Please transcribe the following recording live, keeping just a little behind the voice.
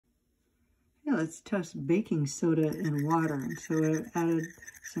Yeah, let's test baking soda and water. And so I added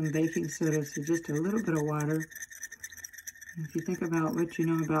some baking soda to just a little bit of water. And if you think about what you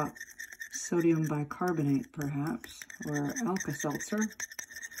know about sodium bicarbonate, perhaps, or Alka-Seltzer,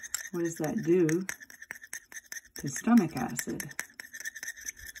 what does that do to stomach acid?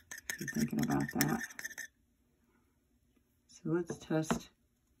 If you're thinking about that. So let's test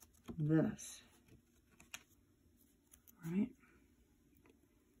this. All right.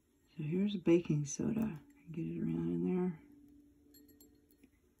 So here's baking soda. Get it around in there.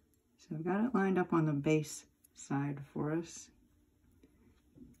 So I've got it lined up on the base side for us.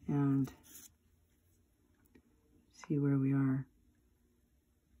 And see where we are.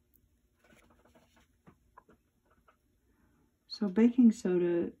 So baking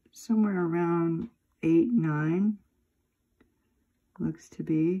soda, somewhere around 8, 9, looks to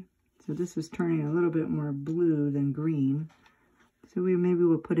be. So this is turning a little bit more blue than green. So maybe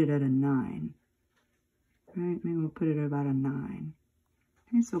we'll put it at a 9. Right, maybe we'll put it at about a 9.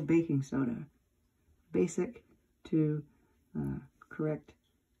 Okay, so baking soda, basic to correct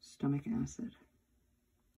stomach acid.